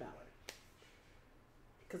 and Finn Balor.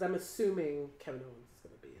 Because I'm assuming Kevin Owens is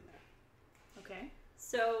going to be in there. Okay.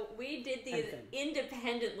 So we did these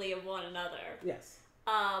independently of one another. Yes.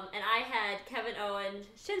 And I had Kevin Owens,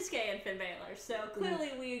 Shinsuke, and Finn Balor. So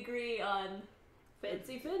clearly we agree on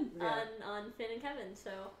Fancy Finn. On Finn and Kevin.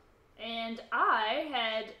 So. And I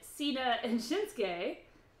had Cena and Shinsuke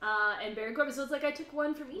and Baron Corbin. So it's like I took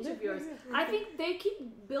one from each of yours. I think they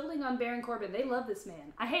keep building on Baron Corbin. They love this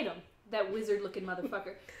man. I hate him. That wizard-looking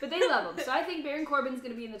motherfucker. But they love him. So I think Baron Corbin's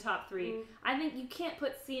going to be in the top 3. I think you can't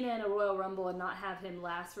put Cena in a Royal Rumble and not have him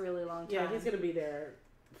last for a really long time. Yeah, he's going to be there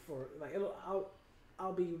for,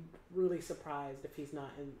 I'll be really surprised if he's not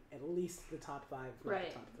in at least the top 5. Right.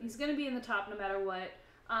 The top 3. He's going to be in the top no matter what.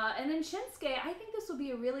 And then Shinsuke, I think this will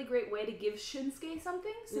be a really great way to give Shinsuke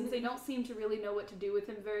something, since they don't seem to really know what to do with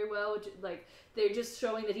him very well. They're just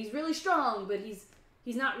showing that he's really strong, but he's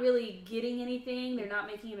not really getting anything. They're not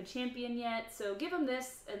making him a champion yet. So give him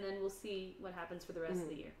this, and then we'll see what happens for the rest of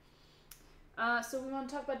the year. So we want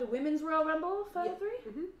to talk about the Women's Royal Rumble, Final 3?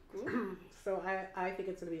 Mm-hmm. Cool. So I think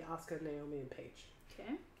it's going to be Asuka, Naomi, and Paige.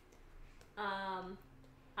 Okay.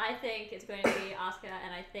 I think it's going to be Asuka,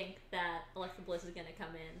 and I think that Alexa Bliss is going to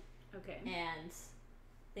come in. Okay. And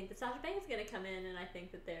I think that Sasha Banks is going to come in, and I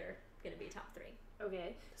think that they're going to be top 3.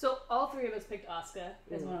 Okay. So all 3 of us picked Asuka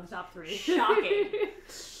as one of the top 3. Shocking.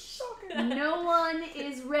 Shocking. No one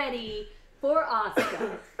is ready for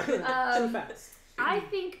Asuka. Too fast. I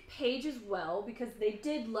think Paige as well, because they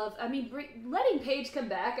did love... I mean, letting Paige come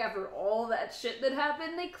back after all that shit that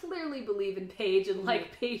happened, they clearly believe in Paige and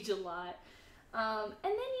like Paige a lot. And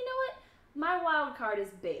then, you know what? My wild card is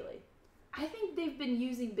Bayley. I think they've been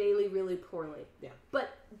using Bayley really poorly. Yeah.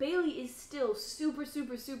 But Bayley is still super,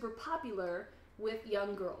 super, super popular with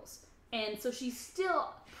young girls. And so she's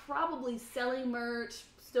still probably selling merch,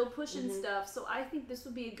 still pushing stuff. So I think this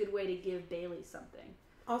would be a good way to give Bayley something.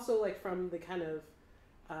 Also, from the kind of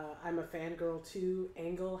I'm a fangirl too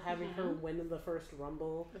angle, having her win the first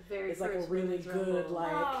Rumble is a really good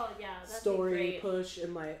story push,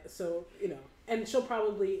 and so and she'll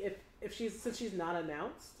probably if since she's not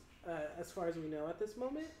announced as far as we know at this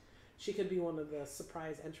moment, she could be one of the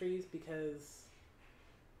surprise entries because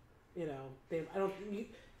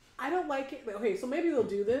I don't like it. Okay, so maybe they'll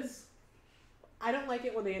do this. I don't like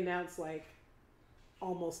it when they announce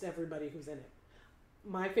almost everybody who's in it.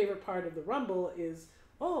 My favorite part of the Rumble is,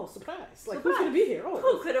 surprise! Who's gonna be here?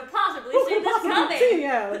 Who could have possibly seen this coming?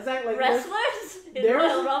 Yeah, exactly. Wrestlers in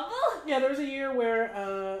Royal Rumble? Yeah, there was a year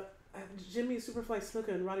where Jimmy Superfly Snuka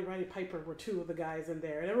and Roddy Piper were 2 of the guys in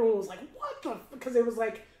there, and everyone was like, "What the?" Because it was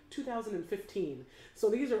 2015. So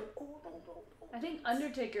these are old I think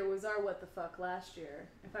Undertaker was our what the fuck last year,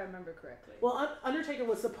 if I remember correctly. Well, Undertaker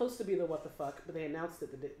was supposed to be the what the fuck, but they announced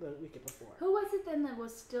it the week before. Who was it then that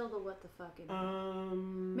was still the what the fuck?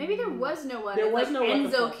 Maybe there was no one. There was no what the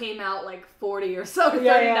Enzo fuck. came out like 40 or so,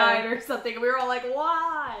 39 or something. And we were all like,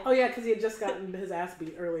 why? Oh yeah, because he had just gotten his ass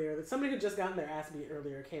beat earlier. Somebody who had just gotten their ass beat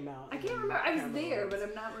earlier came out. I can't remember. I was there, but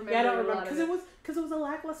I'm not remembering. Yeah, I don't remember because it was a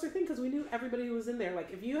lackluster thing because we knew everybody who was in there.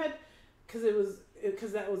 Like if you had,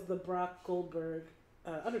 because that was the Brock Goldberg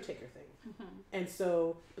Undertaker thing, and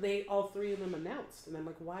so they all three of them announced, and I'm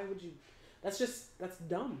like, why would you? That's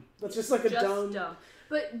dumb. That's just like dumb.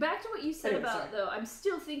 But back to what you said though, I'm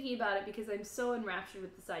still thinking about it because I'm so enraptured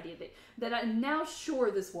with this idea that I'm now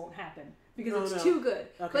sure this won't happen because it's too good.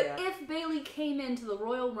 Okay, but if Bayley came into the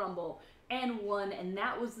Royal Rumble and won, and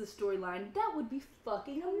that was the storyline, that would be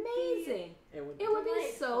fucking amazing. It would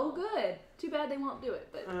be so good. Too bad they won't do it.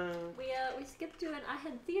 But we skipped doing. I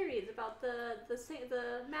had theories about the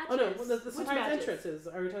matches. Oh no, the surprise entrances.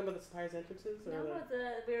 Are we talking about the surprise entrances? Or no,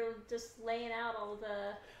 we were just laying out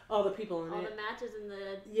all the people in all it. the matches and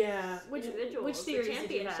which individuals. Which theories the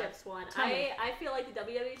championships did you have? One. I feel like the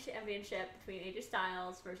WWE Championship between AJ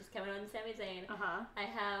Styles versus Kevin Owens and Sami Zayn.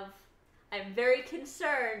 I'm very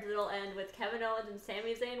concerned that it'll end with Kevin Owens and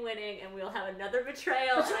Sami Zayn winning, and we'll have another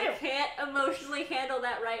betrayal. And I can't emotionally handle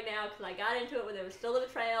that right now because I got into it when there was still a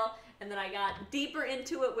betrayal, and then I got deeper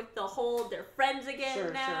into it with the whole they're friends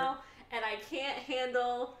again now, and I can't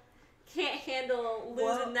handle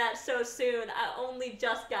losing that so soon. I only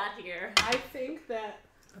just got here. I think that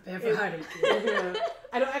prepare for heartache.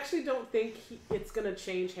 I don't think it's gonna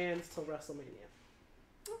change hands till WrestleMania.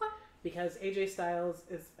 Okay. Because AJ Styles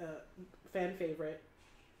is a fan favorite.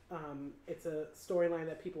 It's a storyline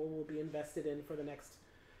that people will be invested in for the next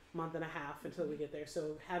month and a half until we get there.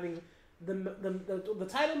 So having the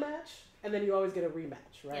title match, and then you always get a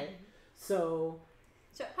rematch, right? Yeah. So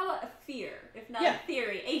how about a fear, if not a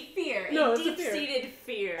theory, a deep-seated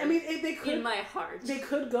fear. I mean, they could in my heart. They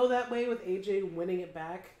could go that way with AJ winning it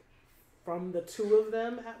back from the two of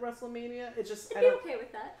them at WrestleMania. I'd be okay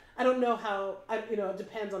with that. I don't know how. It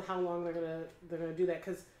depends on how long they're gonna do that.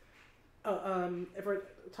 Because, if we're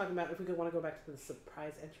talking about if we want to go back to the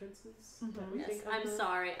surprise entrances, I'm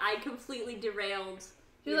sorry, I completely derailed.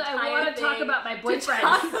 I want to talk about my boyfriend.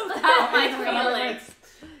 my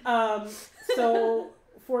feelings. So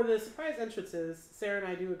for the surprise entrances, Sarah and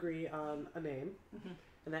I do agree on a name,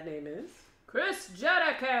 and that name is Chris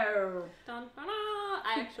Jericho. Dun, dun, dun.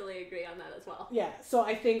 I actually agree on that as well. Yeah, so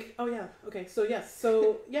I think, okay, so yes,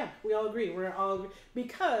 so yeah, we all agree.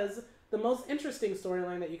 Because the most interesting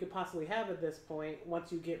storyline that you could possibly have at this point,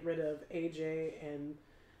 once you get rid of AJ and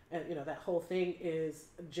that whole thing is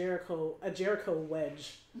a Jericho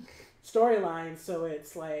wedge storyline. So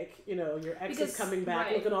it's like, your ex is coming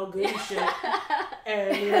back looking all good and shit.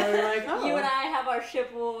 And, you're like, oh. You and I have our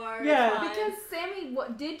ship war. Yeah. Because Sammy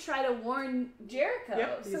did try to warn Jericho.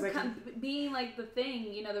 Yep. So being like the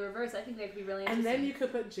thing, the reverse, I think that could be really interesting. And then you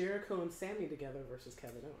could put Jericho and Sammy together versus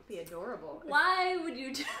Kevin Owens. Be adorable. Why would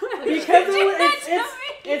you do it? Because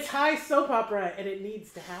it's high soap opera and it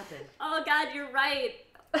needs to happen. Oh, God, you're right.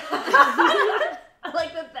 I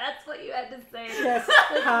like that that's what you had to say. Yes,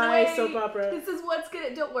 high soap opera. This is what's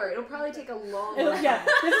gonna. Don't worry, it'll probably take a long time. Yeah,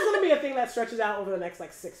 this is gonna be a thing that stretches out over the next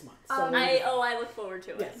 6 months. So I look forward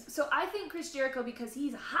to it. Yes. So I think Chris Jericho, because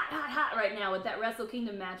he's hot right now with that Wrestle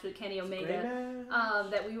Kingdom match with Kenny Omega,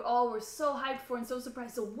 that we all were so hyped for and so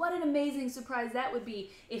surprised. So what an amazing surprise that would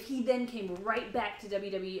be if he then came right back to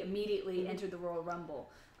WWE immediately, entered the Royal Rumble.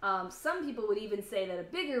 Some people would even say that a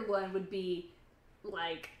bigger one would be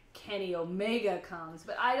like Kenny Omega comes,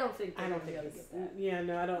 but I don't think they're going to be able to get that. Yeah,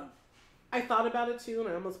 no, I don't. I thought about it too, and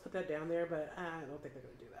I almost put that down there, but I don't think they're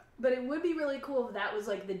going to do that. But it would be really cool if that was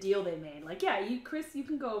like the deal they made. Like, yeah, Chris, you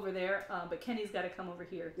can go over there, but Kenny's got to come over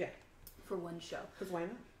here. Yeah. For one show. Because why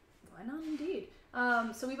not? Why not, indeed.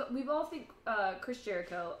 So we've all think Chris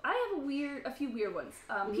Jericho. I have a few weird ones.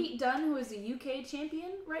 Pete Dunne, who is the UK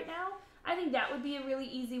champion right now. I think that would be a really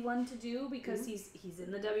easy one to do because he's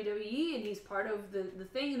in the WWE and he's part of the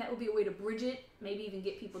thing, and that would be a way to bridge it, maybe even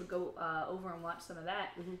get people to go over and watch some of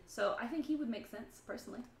that. So I think he would make sense,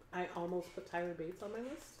 personally. I almost put Tyler Bates on my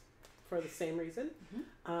list for the same reason.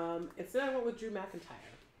 Instead, I went with Drew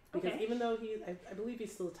McIntyre because even though I believe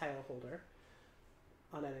he's still a title holder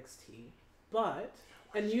on NXT,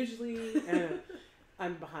 and usually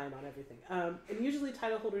I'm behind on everything. And usually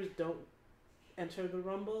title holders don't enter the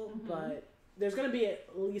Rumble, but there's going to be at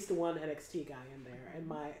least one NXT guy in there, and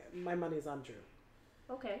my money's on Drew.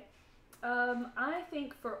 Okay. I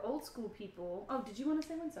think for old school people... Oh, did you want to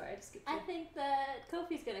say one? Sorry, I just skipped you. I think that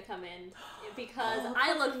Kofi's Kofi's gonna come in because Oh,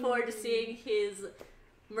 I look Kofi. forward to seeing his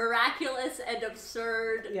miraculous and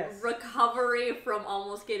absurd Yes. recovery from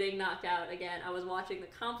almost getting knocked out again. I was watching the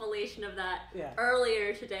compilation of that Yeah.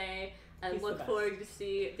 earlier today. I He's the look best. forward to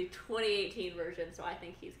see the 2018 version, so I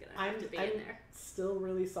think he's gonna have to be in there. Still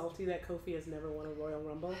really salty that Kofi has never won a Royal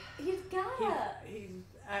Rumble. He's gotta.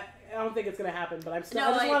 I don't think it's gonna happen, but I'm still.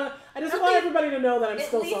 No, I just don't want think- everybody to know that I'm At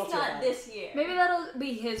still least salty not about this year. Maybe that'll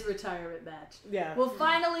be his retirement match. it. Yeah. We'll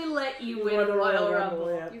finally let you You win won a the Royal Royal Rumble.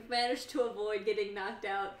 Rumble, yeah. You've managed to avoid getting knocked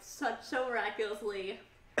out so miraculously.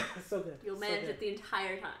 It's so good. You'll So manage good. it the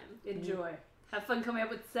entire time. Enjoy. Have fun coming up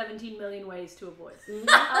with 17 million ways to avoid.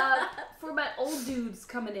 Mhm. For my old dudes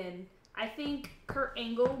coming in, I think Kurt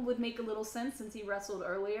Angle would make a little sense since he wrestled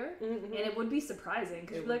earlier. Mhm. And it would be surprising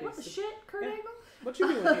because It you'd be would like, be what the su- shit, Kurt Yeah. Angle? What you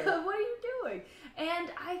doing here? What are you doing?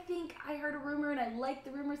 And I think I heard a rumor and I like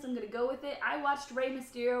the rumor, so I'm going to go with it. I watched Rey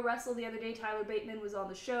Mysterio wrestle the other day. Tyler Bateman was on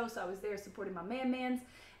the show, so I was there supporting my man-mans.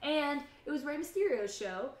 And it was Rey Mysterio's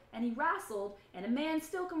show, and he wrestled, and a man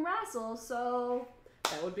still can wrestle, so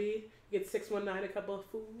That would be, you get 619, a couple of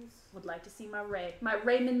fools. would like to see my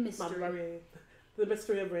Raymond mystery. The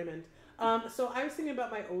mystery of Raymond. So I was thinking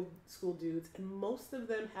about my old school dudes, and most of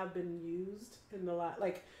them have been used in the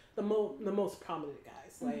like the most prominent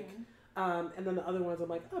guys, like, and then the other ones I'm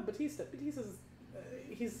like, oh, Batista's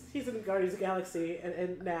he's in Guardians of the Galaxy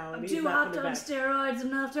and now I'm and he's too not hot coming on back. steroids.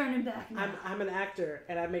 I'm not turning back now. I'm an actor,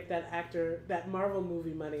 and I make that Marvel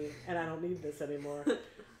movie money, and I don't need this anymore.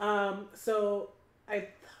 So for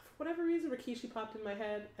whatever reason, Rikishi popped in my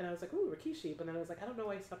head, and I was like, ooh, Rikishi. But then I was like, I don't know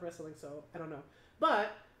why he stopped wrestling, so I don't know.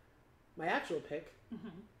 But my actual pick,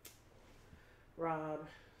 Rob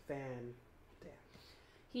Van Dam.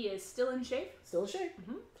 He is still in shape. Still in shape.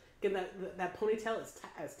 Mhm. Getting that ponytail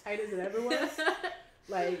as tight as it ever was.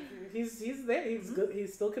 Like, he's there. He's good. He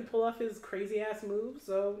still can pull off his crazy ass moves,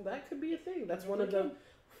 so that could be a thing. That's one of the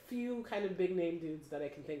few kind of big name dudes that I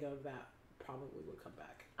can think of that probably would come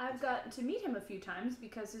back. I've gotten to meet him a few times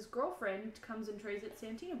because his girlfriend comes and trains at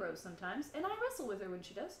Santino Bros sometimes, and I wrestle with her when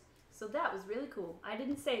she does. So that was really cool. I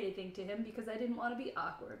didn't say anything to him because I didn't want to be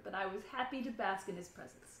awkward, but I was happy to bask in his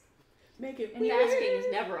presence. Make it And weird. basking is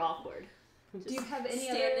never awkward. Do you have any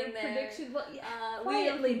standing other there. prediction? Well, yeah, We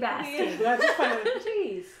quietly basking. That's fine.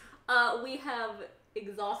 Jeez. we have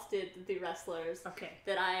exhausted the wrestlers Okay.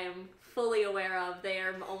 that I am fully aware of. They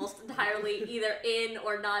are almost entirely either in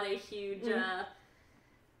or not a huge.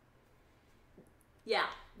 Yeah,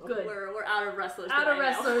 Good. We're out of wrestlers. Out that of I know.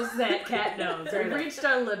 wrestlers that Cat knows. Fair We've enough. reached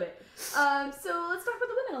our limit. So let's talk about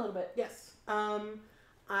the women a little bit. Yes.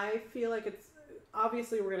 I feel like it's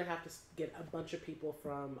obviously we're gonna have to get a bunch of people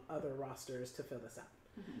from other rosters to fill this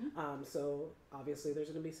out. So obviously there's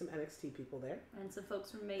gonna be some NXT people there. And some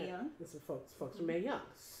folks from Mae Young. And some folks from Mae Young.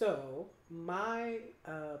 So my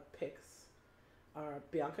picks are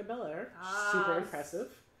Bianca Belair, super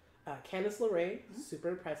impressive. Candice LeRae, super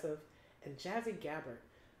impressive, and Jazzy Gabbert.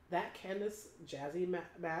 That Candice Jazzy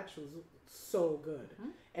match was so good,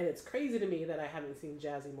 and it's crazy to me that I haven't seen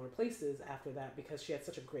Jazzy more places after that because she had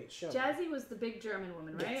such a great show. Jazzy was the big German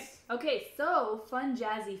woman, right? Yes. Okay, so fun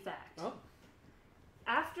Jazzy fact. Oh.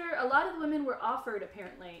 After a lot of women were offered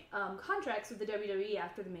apparently contracts with the WWE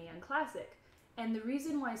after the Mae Young Classic, and the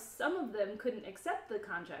reason why some of them couldn't accept the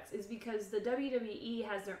contracts is because the WWE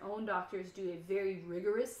has their own doctors do a very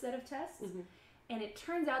rigorous set of tests, and it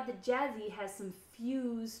turns out that Jazzy has some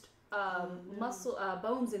fused muscle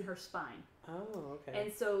bones in her spine. Oh, okay.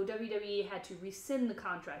 And so WWE had to rescind the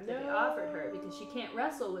contract that they offered her because she can't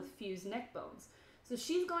wrestle with fused neck bones. So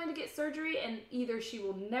she's going to get surgery, and either she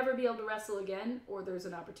will never be able to wrestle again, or there's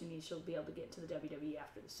an opportunity she'll be able to get to the WWE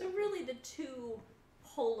after the So surgery. really, the two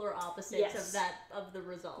polar opposites Yes. of the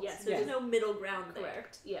results. Yes. There's Yes. no middle ground there.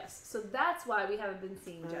 Correct. Yes. So that's why we haven't been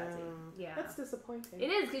seeing Jazzy. Yeah. That's disappointing. It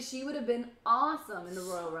is, because she would have been awesome in the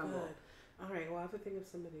Royal Rumble. Good. All right. Well, I have to think of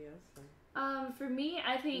somebody else. Then. For me,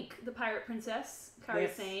 I think the Pirate Princess, Kairi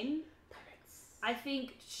Yes. Sane. Pirates. I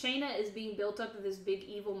think Shayna is being built up as this big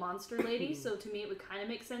evil monster lady, so to me it would kind of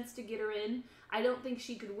make sense to get her in. I don't think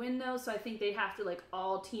she could win though, so I think they'd have to like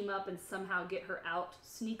all team up and somehow get her out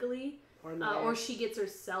sneakily, or she gets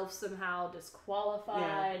herself somehow disqualified.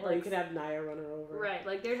 Yeah. Or like, you could have Nia run her over. right,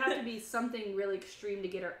 like there'd have to be something really extreme to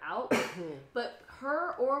get her out. But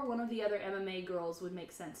her or one of the other MMA girls would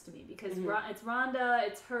make sense to me because it's Rhonda,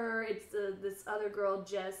 it's her, it's this other girl,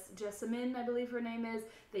 Jessamine, I believe her name is.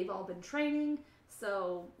 They've all been training,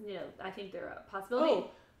 so I think they're a possibility.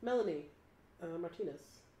 Oh, Melanie Martinez.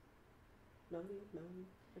 Melanie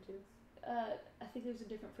Martinez. I think there's a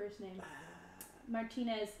different first name.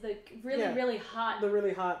 Martinez, the really hot The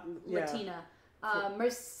really hot Latina.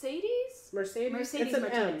 Mercedes? Mercedes? Mercedes It's an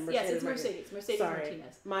Martinez. M. Yes, it's Martinez. Mercedes. Mercedes Sorry,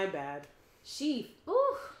 Martinez. my bad.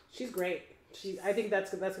 Ooh. She's great. I think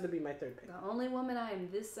that's going to be my third pick. The only woman I am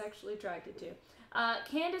this sexually attracted to.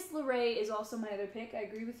 Candice LeRae is also my other pick. I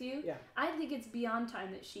agree with you. Yeah. I think it's beyond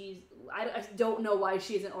time that I don't know why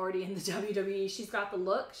she isn't already in the WWE. She's got the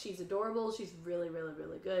look. She's adorable. She's really, really,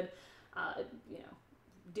 really good.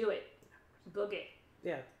 Do it. Book it.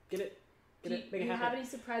 Yeah, get it. Do you have any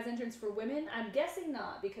surprise entrants for women? I'm guessing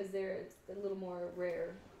not, because they're a little more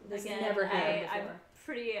rare. This Again, never happened I'm before.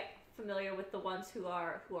 pretty familiar with the ones who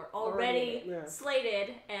are already Yeah.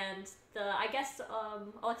 slated, and I guess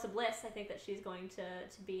Alexa Bliss. I think that she's going to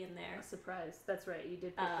be in there. A surprise. That's right. You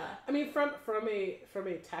did pick that. I mean, from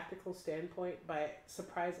a tactical standpoint, by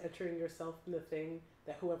surprise entering yourself in the thing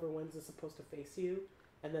that whoever wins is supposed to face you,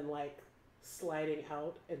 and then like sliding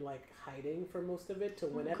out and like hiding for most of it to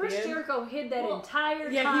win at Chris the end. Jericho hid that entire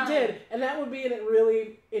time. Yeah, he did, and that would be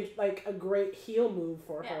like a great heel move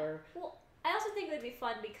for her. Well, I also think it would be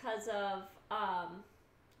fun because of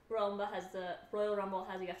Royal Rumble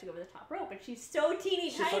has you have to go over the top rope, and she's so teeny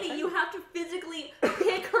She's so tiny. tiny. You have to physically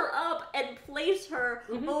pick her up and place her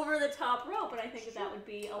Mhm. over the top rope, and I think that would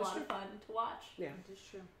be a lot of fun to watch. Yeah. That is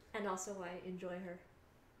true. And also, I enjoy her.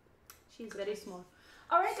 She's very small.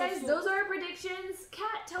 All right, So guys, small. those are our predictions.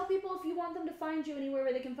 Kat, tell people if you want them to find you anywhere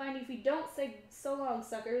where they can find you. If you don't, say so long,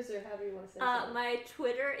 suckers, or however you want to say it. My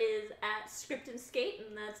Twitter is @ScriptandSkate,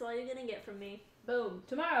 and that's all you're gonna get from me. Boom.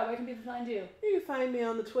 Tomorrow, where can people find you? You can find me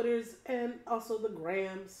on the Twitters and also the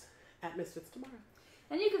Grams @Misfits Tomorrow.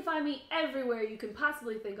 And you can find me everywhere you can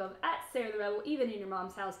possibly think of @Sarah the Rebel, even in your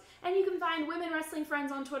mom's house. And you can find Women Wrestling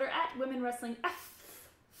Friends on Twitter @WomenWrestlingF.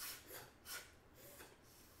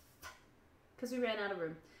 Because we ran out of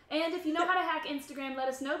room. And if you know how to hack Instagram, let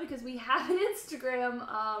us know, because we have an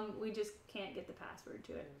Instagram. We just can't get the password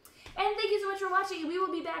to it. And thank you so much for watching. We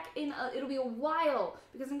will be back it'll be a while,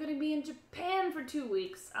 because I'm going to be in Japan for 2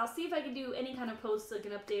 weeks. I'll see if I can do any kind of post, like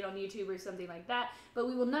an update on YouTube or something like that. But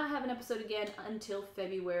we will not have an episode again until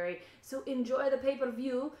February. So enjoy the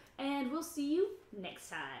pay-per-view, and we'll see you next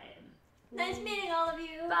time. Nice meeting all of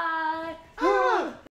you. Bye. Ah!